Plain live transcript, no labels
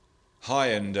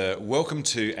Hi, and welcome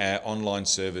to our online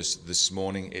service this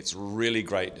morning. It's really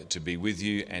great to be with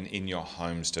you and in your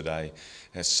homes today.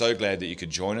 I'm so glad that you could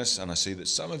join us, and I see that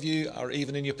some of you are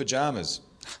even in your pajamas.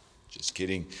 Just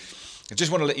kidding. I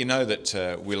just want to let you know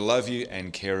that we love you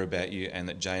and care about you, and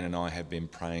that Jane and I have been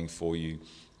praying for you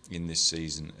in this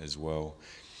season as well.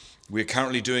 We're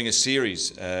currently doing a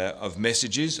series of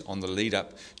messages on the lead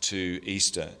up to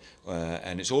Easter,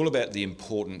 and it's all about the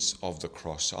importance of the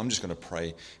cross. So I'm just going to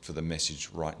pray for the message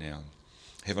right now.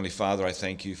 Heavenly Father, I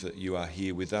thank you that you are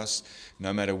here with us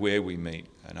no matter where we meet.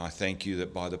 And I thank you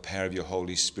that by the power of your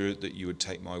Holy Spirit that you would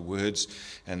take my words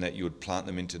and that you would plant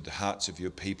them into the hearts of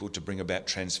your people to bring about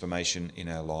transformation in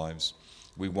our lives.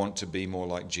 We want to be more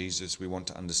like Jesus. We want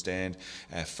to understand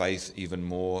our faith even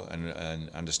more and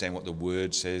understand what the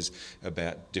Word says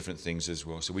about different things as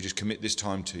well. So we just commit this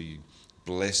time to you.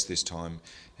 Bless this time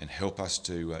and help us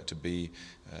to be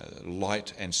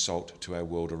light and salt to our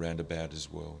world around about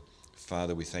as well.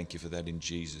 Father, we thank you for that in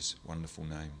Jesus' wonderful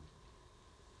name.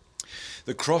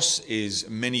 The cross is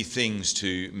many things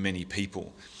to many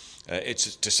people.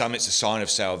 To some it's a sign of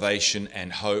salvation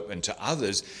and hope, and to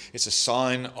others it's a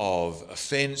sign of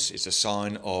offence, it's a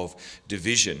sign of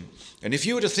division. And if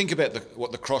you were to think about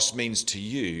what the cross means to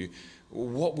you,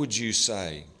 what would you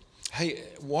say? Hey,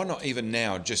 why not even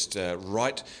now just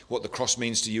write what the cross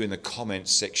means to you in the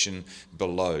comments section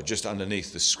below, just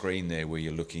underneath the screen there where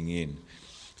you're looking in.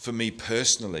 For me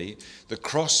personally, the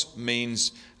cross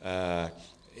means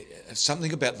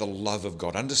something about the love of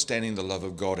God, understanding the love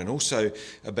of God, and also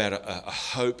about a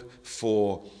hope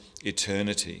for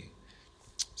eternity.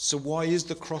 So why is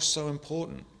the cross so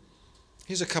important?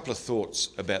 Here's a couple of thoughts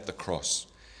about the cross.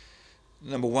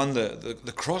 Number one,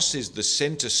 the cross is the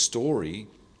centre story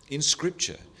in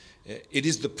Scripture. It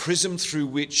is the prism through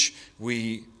which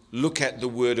we look at the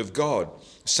Word of God.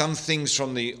 Some things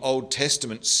from the Old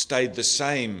Testament stayed the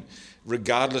same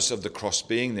regardless of the cross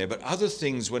being there. But other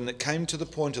things, when it came to the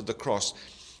point of the cross,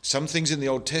 some things in the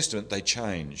Old Testament, they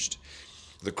changed.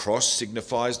 The cross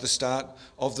signifies the start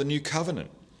of the new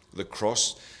covenant. The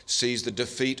cross sees the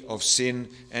defeat of sin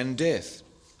and death.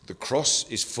 The cross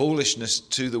is foolishness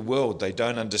to the world. They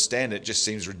don't understand it. It just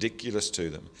seems ridiculous to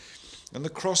them. And the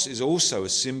cross is also a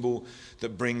symbol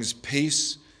that brings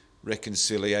peace,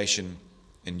 reconciliation,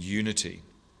 and unity.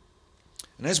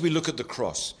 And as we look at the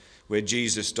cross, where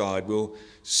Jesus died, we'll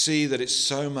see that it's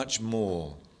so much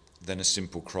more than a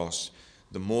simple cross.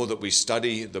 The more that we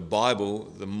study the Bible,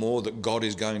 the more that God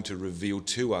is going to reveal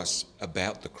to us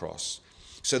about the cross.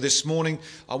 So this morning,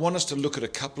 I want us to look at a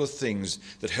couple of things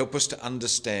that help us to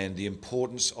understand the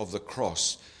importance of the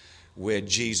cross where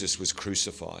Jesus was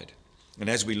crucified. And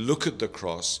as we look at the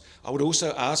cross, I would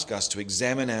also ask us to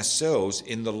examine ourselves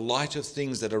in the light of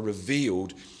things that are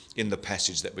revealed in the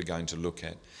passage that we're going to look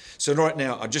at. So right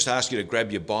now, I just ask you to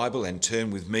grab your Bible and turn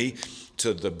with me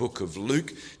to the book of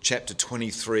Luke, chapter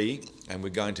 23, and we're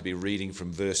going to be reading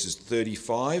from verses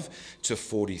 35 to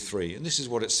 43. And this is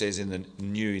what it says in the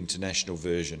New International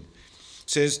Version. It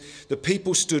says, "The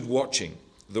people stood watching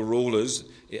the rulers,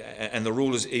 and the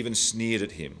rulers even sneered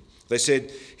at him. They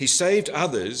said, 'He saved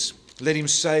others, let him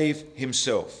save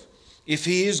himself. If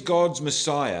he is God's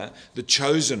Messiah, the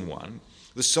chosen one.'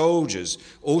 The soldiers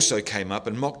also came up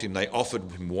and mocked him. They offered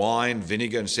him wine,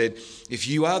 vinegar, and said, 'If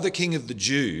you are the king of the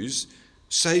Jews,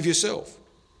 save yourself.'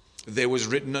 There was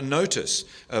written a notice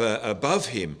above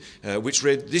him, which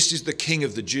read, 'This is the king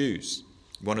of the Jews.'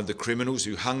 One of the criminals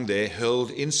who hung there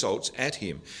hurled insults at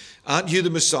him. 'Aren't you the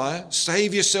Messiah?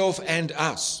 Save yourself and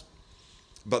us.'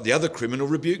 But the other criminal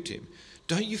rebuked him.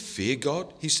 'Don't you fear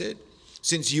God,' he said,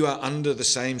 'since you are under the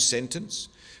same sentence?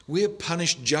 We are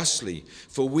punished justly,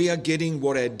 for we are getting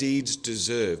what our deeds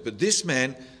deserve. But this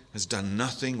man has done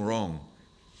nothing wrong.'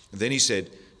 And then he said,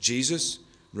 'Jesus,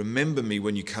 remember me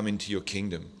when you come into your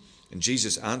kingdom.' And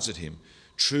Jesus answered him,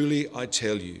 'Truly I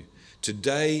tell you,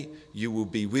 today you will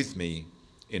be with me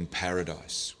in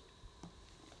paradise.'"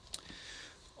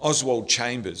 Oswald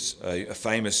Chambers, a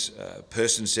famous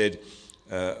person, said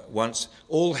once,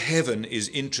 "All heaven is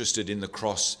interested in the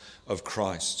cross of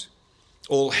Christ.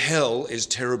 All hell is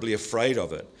terribly afraid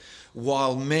of it,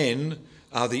 while men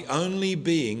are the only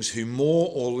beings who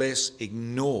more or less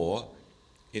ignore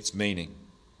its meaning."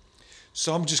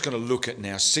 So I'm just going to look at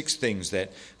now 6 things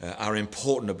that are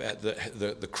important about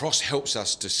the cross helps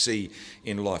us to see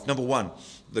in life. Number 1,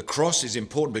 the cross is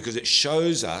important because it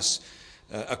shows us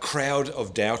a crowd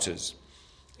of doubters.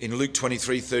 In Luke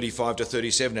 23, 35 to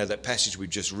 37, now that passage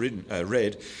we've just read,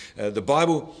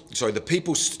 the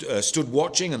people stood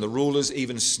watching, and the rulers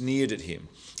even sneered at him.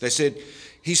 They said,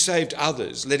 He saved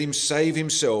others. Let him save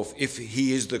himself if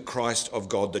he is the Christ of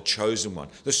God, the chosen one.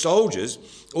 The soldiers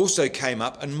also came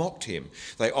up and mocked him.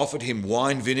 They offered him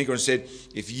wine vinegar and said,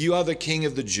 if you are the king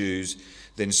of the Jews,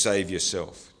 then save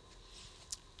yourself.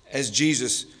 As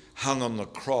Jesus hung on the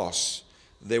cross,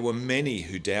 there were many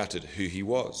who doubted who he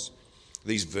was.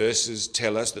 These verses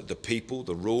tell us that the people,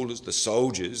 the rulers, the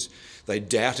soldiers, they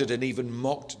doubted and even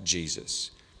mocked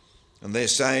Jesus. And they're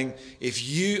saying, if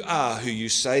you are who you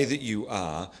say that you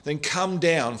are, then come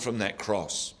down from that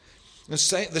cross. And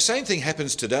the same thing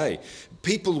happens today.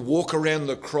 People walk around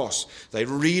the cross. They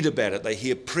read about it. They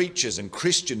hear preachers and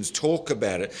Christians talk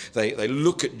about it. They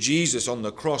look at Jesus on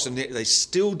the cross and they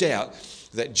still doubt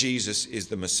that Jesus is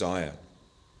the Messiah.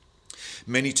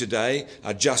 Many today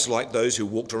are just like those who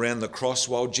walked around the cross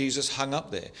while Jesus hung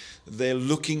up there. They're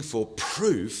looking for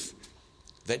proof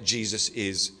that Jesus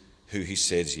is who he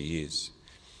says he is.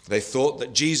 They thought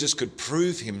that Jesus could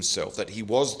prove himself, that he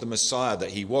was the Messiah,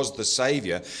 that he was the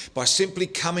Saviour, by simply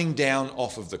coming down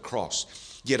off of the cross.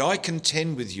 Yet I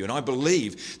contend with you, and I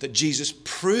believe that Jesus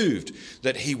proved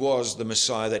that he was the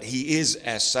Messiah, that he is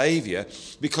our Saviour,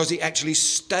 because he actually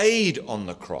stayed on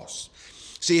the cross.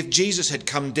 See, if Jesus had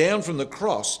come down from the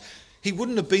cross, he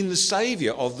wouldn't have been the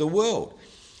Saviour of the world.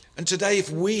 And today, if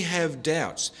we have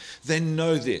doubts, then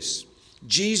know this.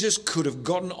 Jesus could have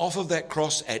gotten off of that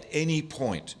cross at any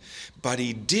point, but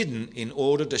he didn't in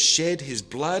order to shed his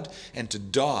blood and to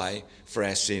die for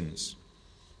our sins.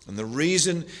 And the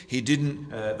reason they didn't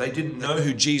know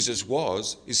who Jesus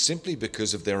was is simply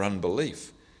because of their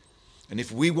unbelief. And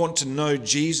if we want to know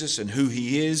Jesus and who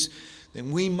he is,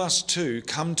 then we must too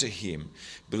come to him,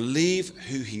 believe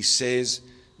who he says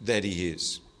that he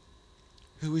is.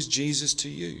 Who is Jesus to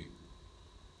you?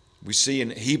 We see in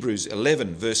Hebrews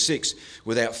 11, verse 6,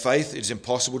 without faith it is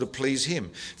impossible to please him.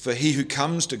 For he who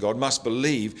comes to God must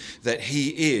believe that he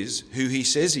is who he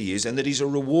says he is, and that he's a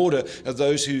rewarder of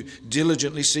those who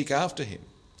diligently seek after him.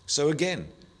 So again,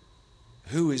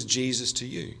 who is Jesus to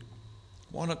you?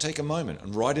 Why not take a moment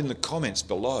and write in the comments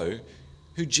below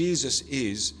who Jesus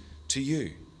is to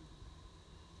you?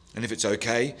 And if it's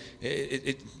okay,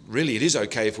 it is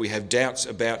okay if we have doubts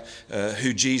about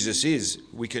who Jesus is.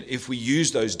 If we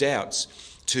use those doubts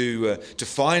to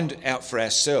find out for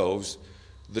ourselves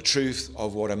the truth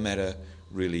of what a matter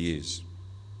really is.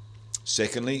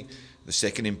 Secondly, the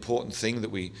second important thing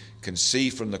that we can see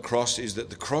from the cross is that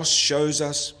the cross shows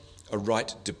us a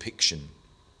right depiction.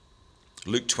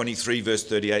 Luke 23 verse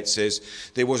 38 says,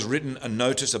 there was written a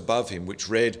notice above him which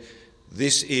read,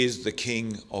 "This is the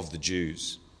King of the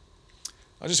Jews."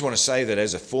 I just want to say that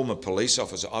as a former police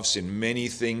officer, I've seen many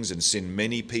things and seen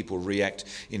many people react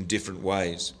in different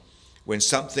ways. When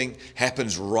something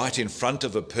happens right in front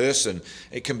of a person,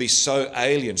 it can be so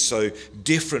alien, so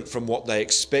different from what they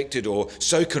expected, or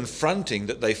so confronting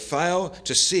that they fail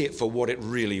to see it for what it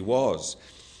really was.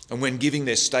 And when giving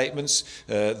their statements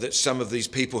that some of these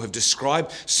people have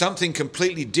described something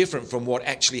completely different from what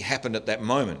actually happened at that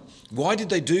moment. Why did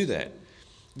they do that?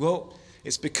 Well,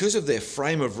 it's because of their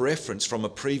frame of reference from a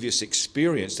previous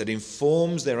experience that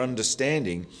informs their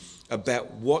understanding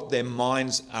about what their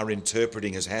minds are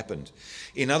interpreting has happened.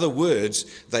 In other words,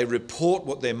 they report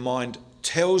what their mind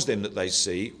tells them that they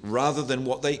see rather than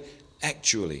what they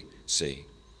actually see.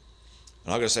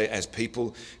 And I've got to say, as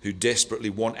people who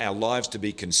desperately want our lives to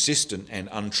be consistent and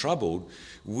untroubled,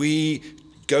 we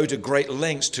go to great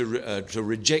lengths to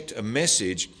reject a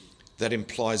message that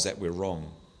implies that we're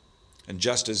wrong. And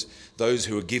just as those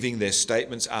who are giving their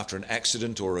statements after an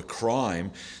accident or a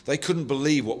crime, they couldn't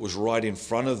believe what was right in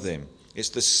front of them. It's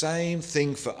the same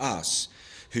thing for us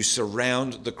who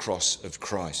surround the cross of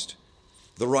Christ.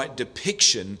 The right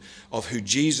depiction of who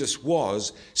Jesus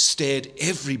was stared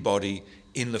everybody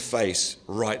in the face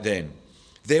right then.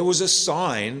 There was a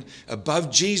sign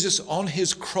above Jesus on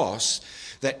his cross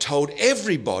that told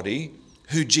everybody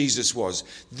who Jesus was.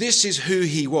 This is who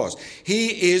he was.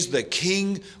 He is the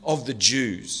King of the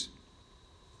Jews.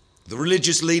 The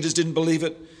religious leaders didn't believe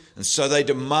it, and so they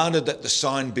demanded that the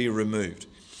sign be removed.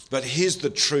 But here's the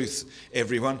truth,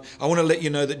 everyone. I want to let you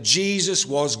know that Jesus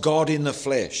was God in the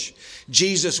flesh.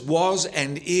 Jesus was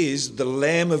and is the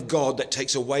Lamb of God that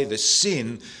takes away the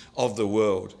sin of the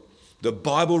world. The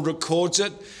Bible records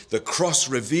it, the cross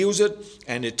reveals it,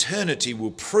 and eternity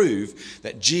will prove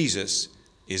that Jesus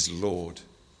is Lord.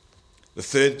 The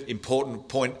third important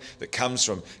point that comes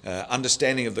from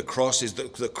understanding of the cross is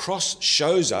that the cross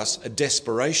shows us a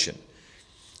desperation.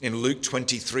 In Luke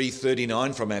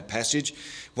 23:39 from our passage,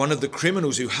 one of the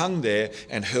criminals who hung there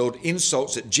and hurled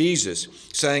insults at Jesus,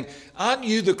 saying, "Aren't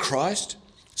you the Christ?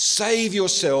 Save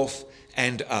yourself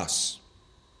and us."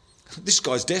 This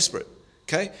guy's desperate,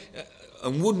 okay?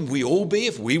 And wouldn't we all be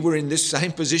if we were in this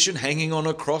same position, hanging on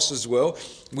a cross as well?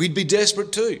 We'd be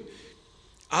desperate too.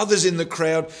 Others in the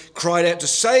crowd cried out to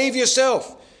save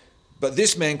yourself. But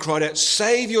this man cried out,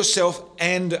 save yourself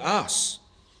and us.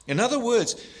 In other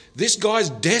words, this guy's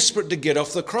desperate to get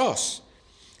off the cross.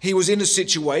 He was in a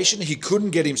situation he couldn't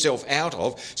get himself out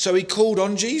of, so he called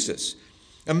on Jesus.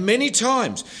 And many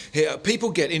times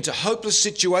people get into hopeless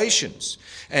situations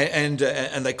and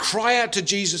they cry out to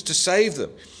Jesus to save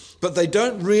them. But they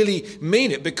don't really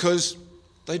mean it because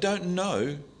they don't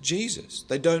know Jesus.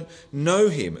 They don't know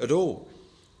him at all.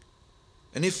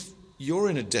 And if you're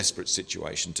in a desperate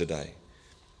situation today,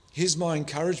 here's my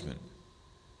encouragement.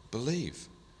 Believe.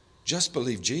 Just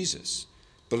believe Jesus.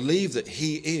 Believe that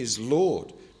he is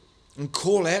Lord. And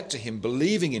call out to him,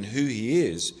 believing in who he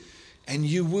is, and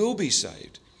you will be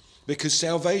saved. Because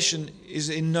salvation is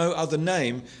in no other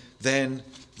name than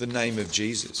the name of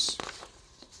Jesus.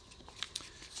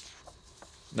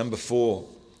 Number 4,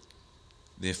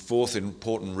 the fourth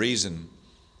important reason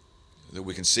that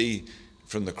we can see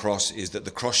from the cross is that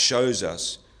the cross shows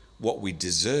us what we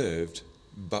deserved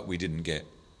but we didn't get.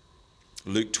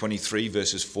 Luke 23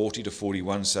 verses 40 to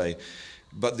 41 say,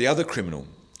 but the other criminal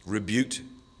rebuked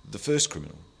the first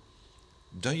criminal.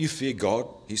 Don't you fear God,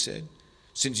 he said,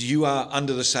 since you are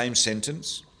under the same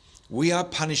sentence? We are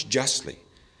punished justly,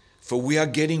 for we are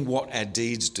getting what our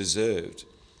deeds deserved.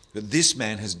 But this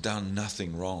man has done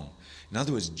nothing wrong. In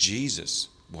other words, Jesus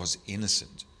was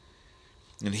innocent.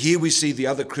 And here we see the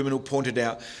other criminal pointed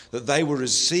out that they were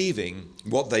receiving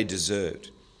what they deserved.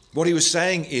 What he was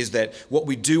saying is that what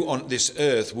we do on this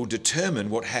earth will determine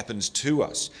what happens to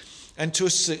us. And to a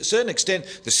certain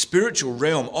extent, the spiritual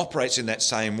realm operates in that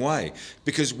same way,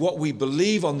 because what we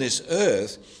believe on this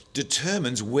earth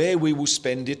determines where we will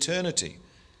spend eternity.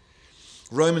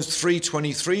 Romans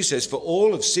 3:23 says, for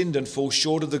all have sinned and fall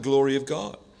short of the glory of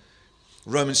God.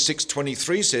 Romans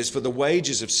 6:23 says, for the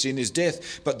wages of sin is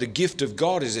death, but the gift of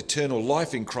God is eternal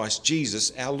life in Christ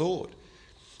Jesus our Lord.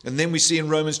 And then we see in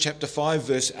Romans chapter 5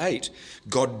 verse 8,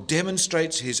 God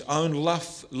demonstrates his own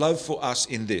love for us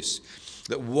in this,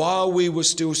 that while we were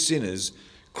still sinners,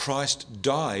 Christ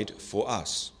died for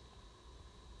us.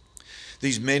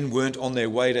 These men weren't on their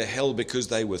way to hell because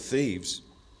they were thieves.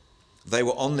 They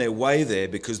were on their way there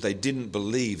because they didn't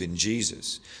believe in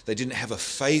Jesus. They didn't have a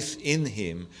faith in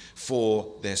him for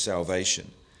their salvation.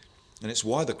 And it's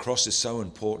why the cross is so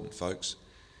important, folks.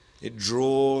 It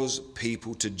draws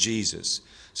people to Jesus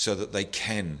so that they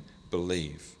can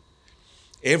believe.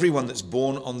 Everyone that's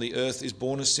born on the earth is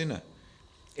born a sinner.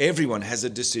 Everyone has a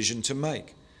decision to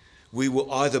make. We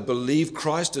will either believe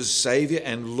Christ as Saviour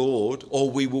and Lord, or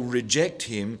we will reject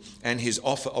him and his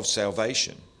offer of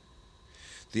salvation.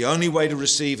 The only way to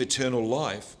receive eternal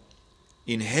life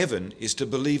in heaven is to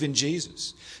believe in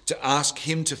Jesus, to ask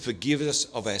him to forgive us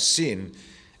of our sin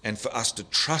and for us to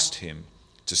trust him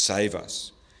to save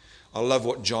us. I love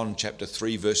what John chapter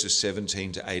 3 verses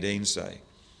 17 to 18 say.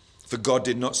 For God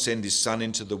did not send his Son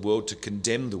into the world to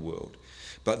condemn the world,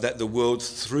 but that the world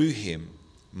through him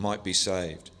might be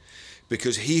saved.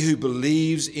 Because he who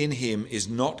believes in him is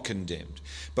not condemned,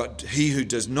 but he who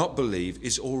does not believe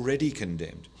is already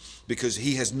condemned, because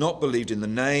he has not believed in the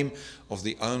name of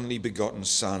the only begotten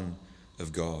Son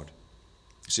of God.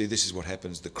 See, this is what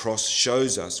happens. The cross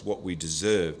shows us what we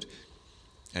deserved,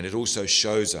 and it also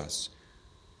shows us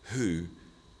who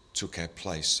took our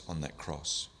place on that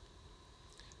cross.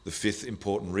 The fifth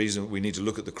important reason we need to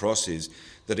look at the cross is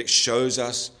that it shows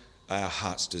us our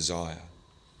heart's desire.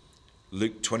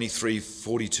 Luke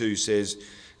 23:42 says,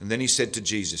 and then he said to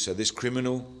Jesus, so this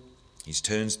criminal, he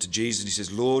turns to Jesus and he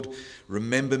says, Lord,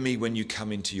 remember me when you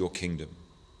come into your kingdom.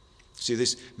 See,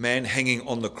 this man hanging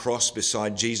on the cross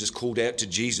beside Jesus called out to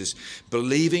Jesus,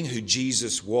 believing who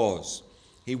Jesus was.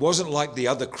 He wasn't like the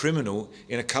other criminal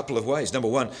in a couple of ways. Number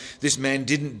one, this man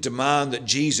didn't demand that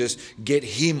Jesus get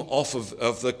him off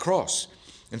of the cross.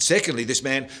 And secondly, this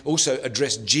man also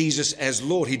addressed Jesus as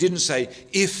Lord. He didn't say,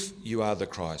 if you are the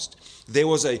Christ. There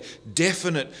was a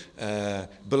definite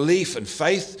belief and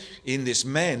faith in this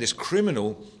man, this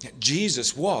criminal, that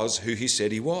Jesus was who he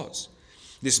said he was.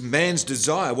 This man's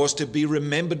desire was to be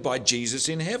remembered by Jesus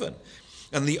in heaven.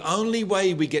 And the only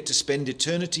way we get to spend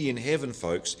eternity in heaven,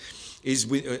 folks,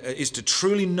 is to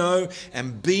truly know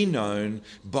and be known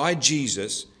by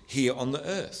Jesus here on the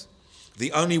earth.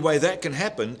 The only way that can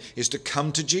happen is to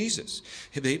come to Jesus,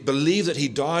 believe that he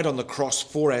died on the cross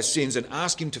for our sins and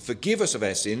ask him to forgive us of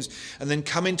our sins and then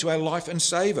come into our life and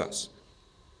save us.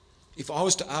 If I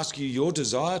was to ask you your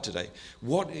desire today,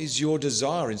 what is your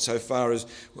desire insofar as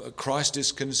Christ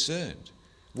is concerned?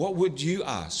 What would you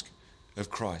ask of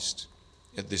Christ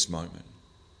at this moment?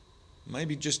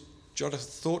 Maybe just jot a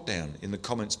thought down in the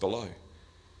comments below.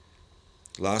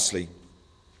 Lastly,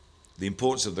 the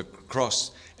importance of the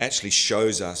cross actually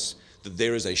shows us that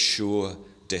there is a sure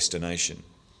destination.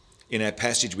 In our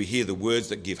passage, we hear the words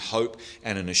that give hope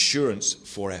and an assurance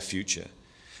for our future.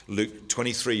 Luke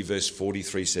 23 verse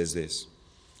 43 says this,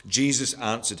 Jesus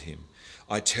answered him,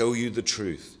 I tell you the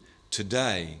truth,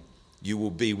 today you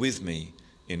will be with me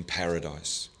in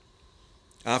paradise.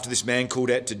 After this man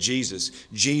called out to Jesus,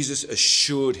 Jesus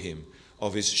assured him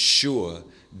of his sure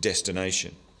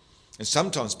destination. And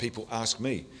sometimes people ask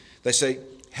me, they say,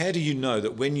 how do you know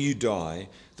that when you die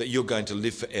that you're going to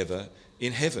live forever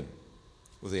in heaven?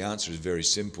 Well, the answer is very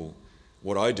simple.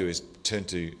 What I do is turn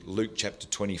to Luke chapter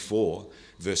 24,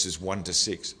 verses 1 to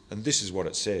 6, and this is what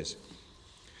it says.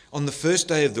 On the first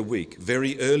day of the week,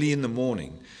 very early in the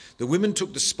morning, the women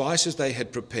took the spices they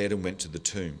had prepared and went to the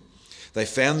tomb. They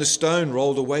found the stone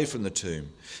rolled away from the tomb,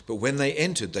 but when they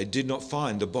entered, they did not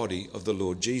find the body of the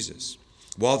Lord Jesus.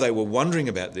 While they were wondering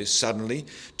about this, suddenly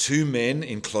 2 men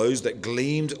in clothes that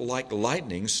gleamed like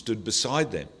lightning stood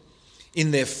beside them.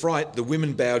 In their fright, the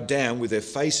women bowed down with their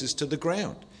faces to the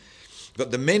ground.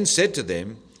 But the men said to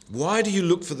them, why do you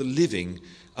look for the living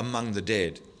among the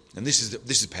dead? And this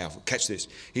is powerful. Catch this.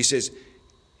 He says,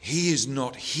 he is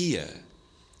not here.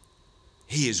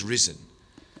 He is risen.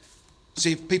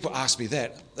 See, if people ask me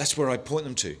that, that's where I point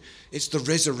them to. It's the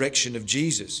resurrection of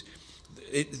Jesus.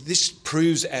 This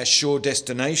proves our sure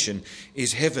destination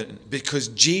is heaven because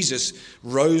Jesus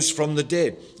rose from the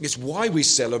dead. It's why we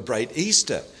celebrate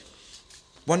Easter.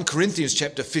 1 Corinthians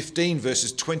chapter 15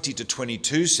 verses 20 to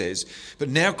 22 says, but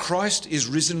now Christ is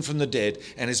risen from the dead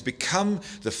and has become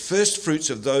the first fruits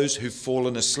of those who've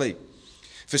fallen asleep.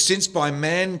 For since by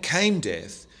man came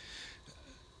death,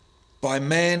 by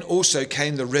man also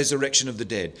came the resurrection of the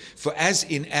dead. For as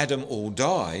in Adam all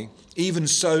die, even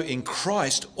so in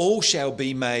Christ all shall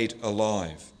be made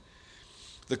alive.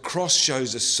 The cross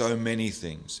shows us so many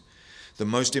things. The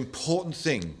most important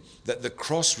thing that the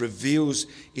cross reveals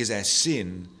is our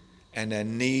sin and our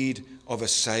need of a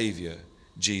Saviour,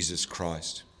 Jesus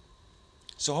Christ.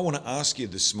 So I want to ask you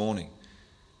this morning,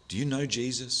 do you know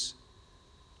Jesus?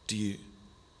 Do you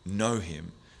know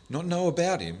him? Not know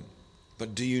about him,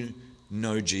 but do you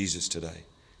know Jesus today?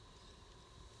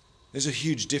 There's a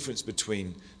huge difference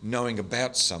between knowing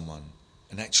about someone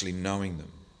and actually knowing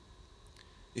them.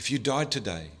 If you died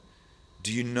today,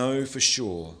 do you know for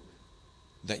sure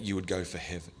that you would go to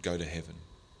heaven?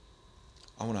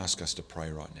 I want to ask us to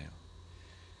pray right now.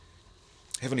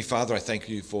 Heavenly Father, I thank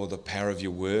you for the power of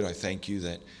your word. I thank you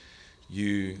that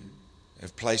you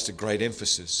have placed a great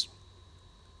emphasis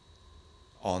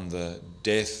on the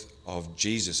death of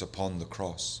Jesus upon the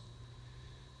cross.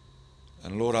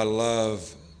 And Lord, I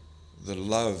love the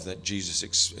love that Jesus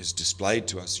has displayed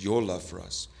to us, your love for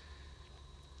us,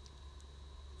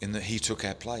 in that he took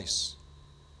our place.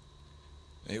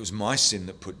 It was my sin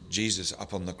that put Jesus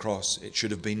up on the cross. It should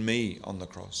have been me on the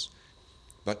cross.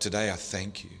 But today I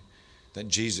thank you that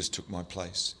Jesus took my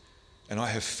place. And I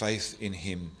have faith in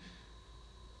him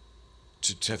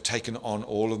to have taken on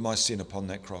all of my sin upon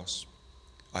that cross.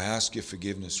 I ask your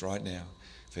forgiveness right now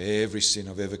for every sin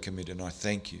I've ever committed. And I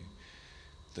thank you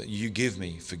that you give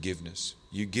me forgiveness.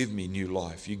 You give me new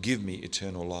life. You give me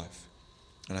eternal life.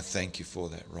 And I thank you for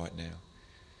that right now.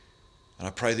 And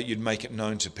I pray that you'd make it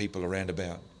known to people around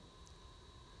about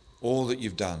all that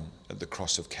you've done at the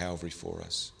cross of Calvary for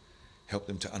us. Help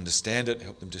them to understand it,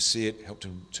 help them to see it, help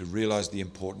them to realize the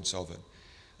importance of it.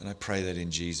 And I pray that in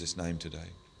Jesus' name today.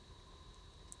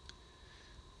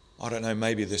 I don't know,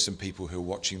 maybe there's some people who are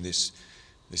watching this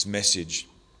message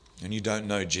and you don't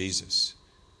know Jesus,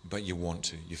 but you want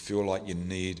to. You feel like you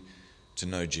need to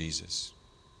know Jesus.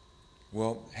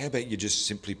 Well, how about you just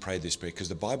simply pray this prayer? Because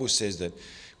the Bible says that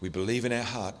we believe in our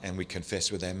heart and we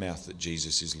confess with our mouth that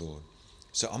Jesus is Lord.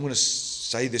 So I'm going to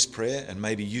say this prayer and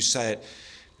maybe you say it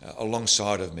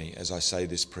alongside of me as I say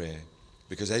this prayer.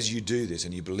 Because as you do this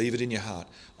and you believe it in your heart,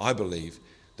 I believe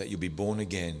that you'll be born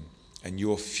again and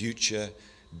your future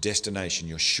destination,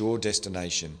 your sure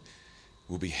destination,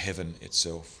 will be heaven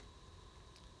itself.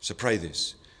 So pray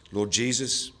this. Lord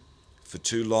Jesus, for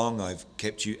too long I've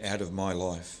kept you out of my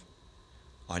life.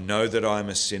 I know that I am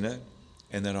a sinner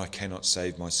and that I cannot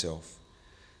save myself.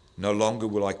 No longer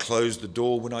will I close the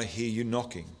door when I hear you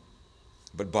knocking,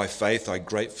 but by faith I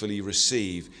gratefully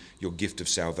receive your gift of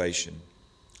salvation.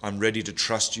 I'm ready to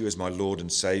trust you as my Lord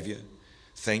and Saviour.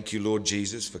 Thank you, Lord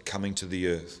Jesus, for coming to the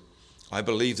earth. I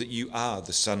believe that you are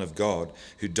the Son of God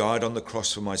who died on the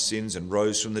cross for my sins and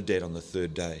rose from the dead on the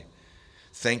third day.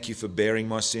 Thank you for bearing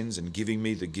my sins and giving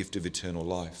me the gift of eternal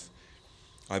life.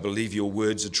 I believe your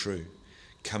words are true.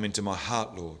 Come into my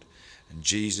heart, Lord, And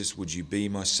Jesus, would you be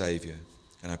my Saviour?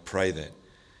 And I pray that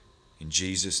in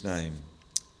Jesus' name,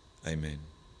 amen.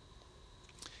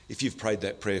 If you've prayed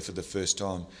that prayer for the first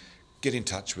time, get in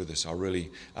touch with us. I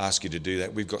really ask you to do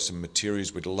that. We've got some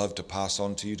materials we'd love to pass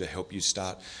on to you to help you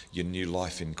start your new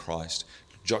life in Christ.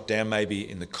 Jot down maybe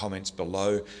in the comments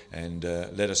below and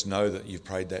let us know that you've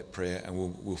prayed that prayer,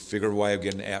 and we'll figure a way of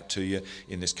getting it out to you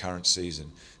in this current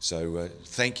season. So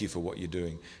thank you for what you're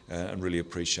doing and really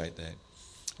appreciate that.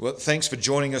 Well, thanks for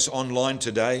joining us online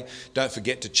today. Don't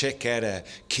forget to check out our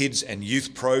kids and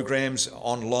youth programs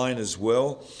online as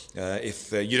well.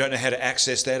 If you don't know how to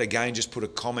access that, again, just put a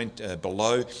comment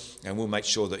below and we'll make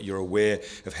sure that you're aware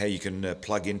of how you can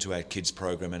plug into our kids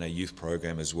program and our youth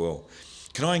program as well.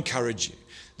 Can I encourage you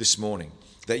this morning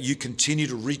that you continue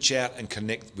to reach out and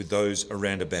connect with those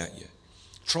around about you?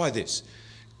 Try this.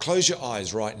 Close your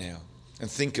eyes right now and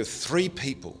think of 3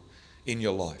 people in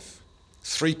your life.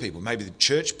 3 people, maybe the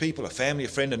church people, a family, a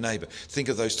friend, a neighbour. Think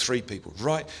of those 3 people,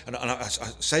 right? And I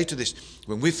say to this,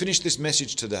 when we finish this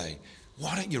message today,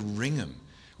 why don't you ring them?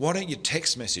 Why don't you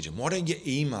text message them? Why don't you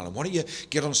email them? Why don't you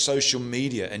get on social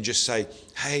media and just say,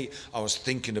 hey, I was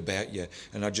thinking about you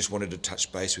and I just wanted to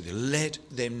touch base with you. Let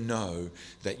them know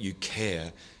that you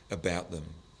care about them.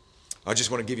 I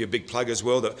just want to give you a big plug as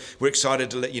well that we're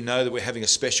excited to let you know that we're having a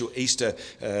special Easter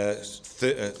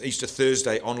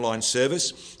Thursday online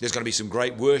service. There's going to be some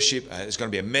great worship. There's going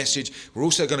to be a message. We're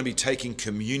also going to be taking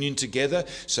communion together,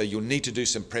 so you'll need to do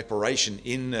some preparation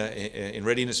in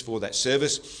readiness for that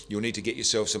service. You'll need to get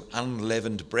yourself some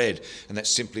unleavened bread, and that's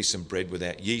simply some bread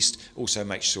without yeast. Also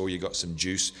make sure you've got some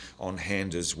juice on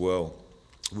hand as well.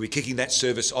 We're kicking that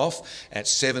service off at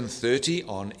 7:30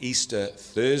 on Easter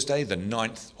Thursday, the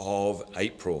 9th of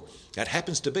April. That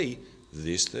happens to be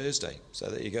this Thursday, so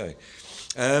there you go.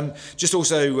 Just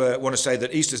also want to say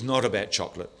that Easter's not about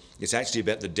chocolate. It's actually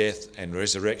about the death and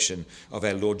resurrection of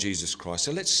our Lord Jesus Christ.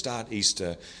 So let's start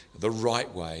Easter the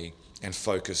right way and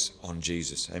focus on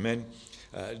Jesus. Amen.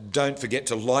 Don't forget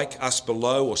to like us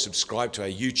below or subscribe to our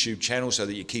YouTube channel so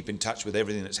that you keep in touch with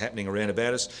everything that's happening around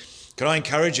about us. Can I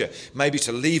encourage you maybe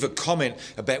to leave a comment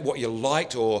about what you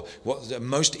liked or what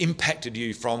most impacted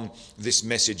you from this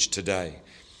message today?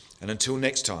 And until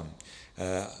next time,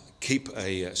 keep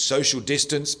a social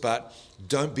distance, but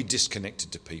don't be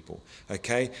disconnected to people,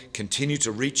 okay? Continue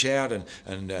to reach out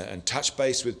and touch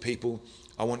base with people.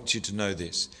 I want you to know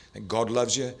this, that God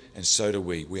loves you and so do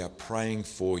we. We are praying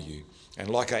for you. And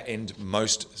like I end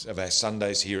most of our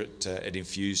Sundays here at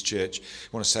Infused Church, I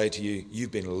want to say to you,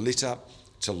 you've been lit up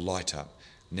to light up.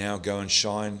 Now go and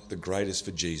shine the greatest for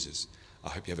Jesus. I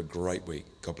hope you have a great week.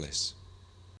 God bless.